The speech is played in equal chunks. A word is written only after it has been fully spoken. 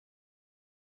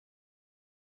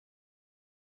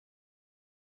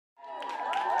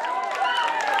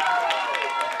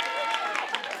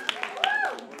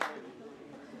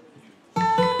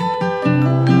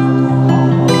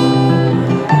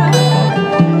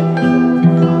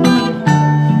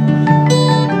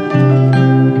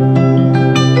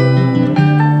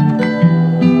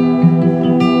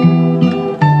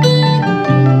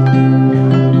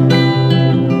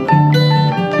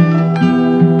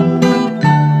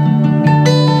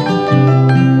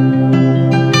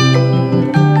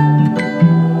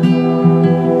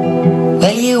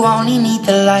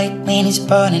it's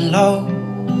burning low.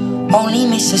 Only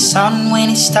miss the sun when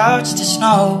it starts to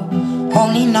snow.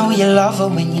 Only know you love her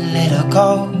when you let her go.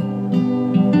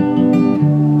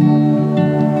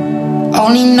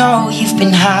 Only know you've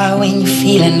been high when you're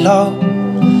feeling low.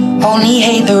 Only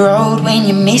hate the road when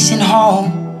you're missing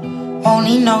home.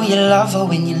 Only know you love her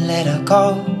when you let her go.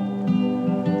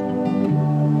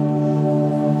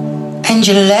 And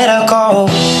you let her go.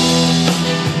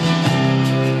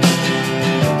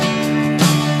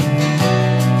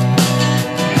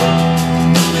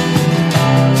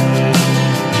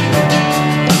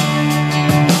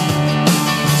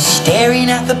 Staring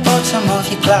at the bottom of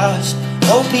your glass,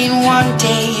 hoping one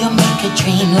day you'll make a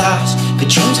dream last. But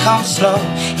dreams come slow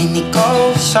and they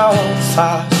go so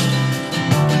fast.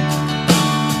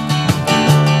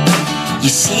 You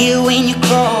see it when you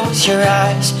close your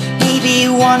eyes. Maybe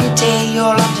one day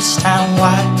you'll understand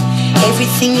why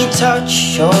everything you touch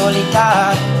surely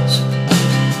dies.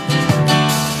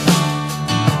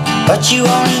 But you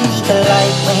only need the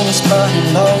light when it's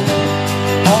burning low.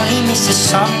 Only miss the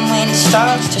sun when it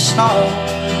starts to snow.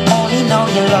 Only know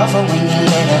you love her when you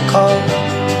let her go.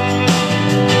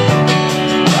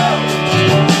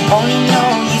 Only know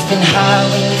you've been high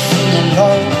when you're feeling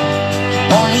low.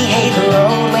 Only hate the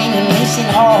road when you're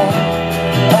missing home.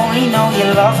 Only know you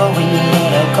love her when you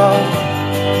let her go.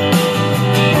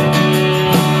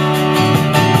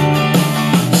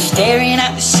 Staring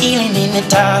at the ceiling in the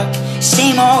dark,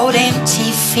 same old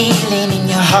empty feeling in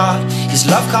your heart. 'Cause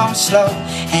love comes slow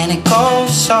and it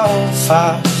goes so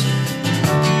fast.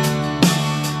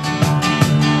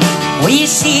 Will you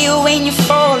see her when you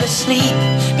fall asleep,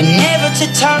 but never to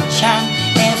touch and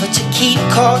never to keep?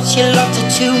 'Cause you loved her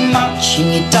too much and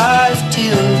you dive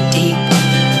too deep.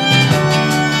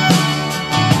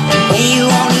 Well, you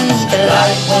only need the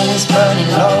light when it's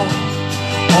burning low.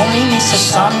 Only miss the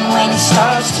sun when it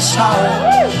starts to snow.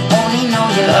 Only know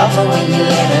you love her when you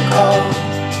let her go.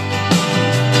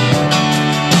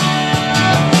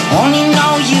 Only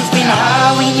know you've been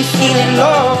high when you're feeling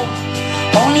low.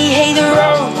 Only hate the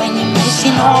road when you're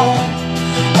missing home.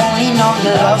 Only know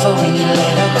you love her when you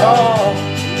let her go.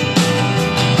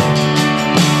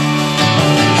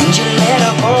 And you let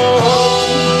her go.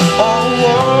 Oh,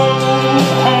 oh, oh,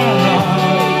 oh.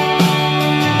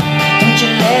 And you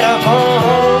let her go.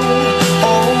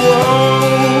 Oh, oh,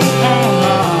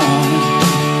 oh, oh.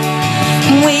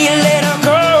 Will you let her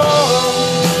go?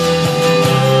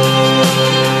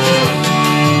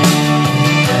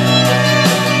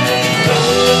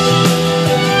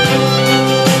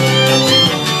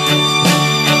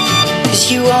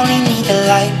 You only need the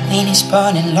light when it's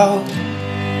burning low.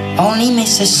 Only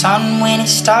miss the sun when it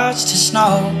starts to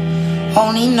snow.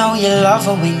 Only know you love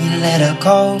her when you let her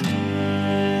go.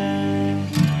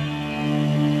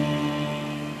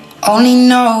 Only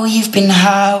know you've been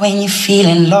high when you're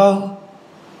feeling low.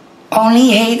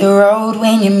 Only hate the road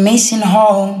when you're missing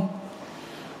home.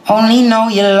 Only know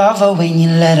you love her when you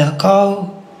let her go.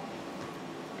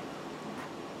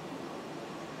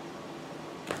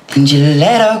 And you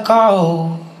let her go.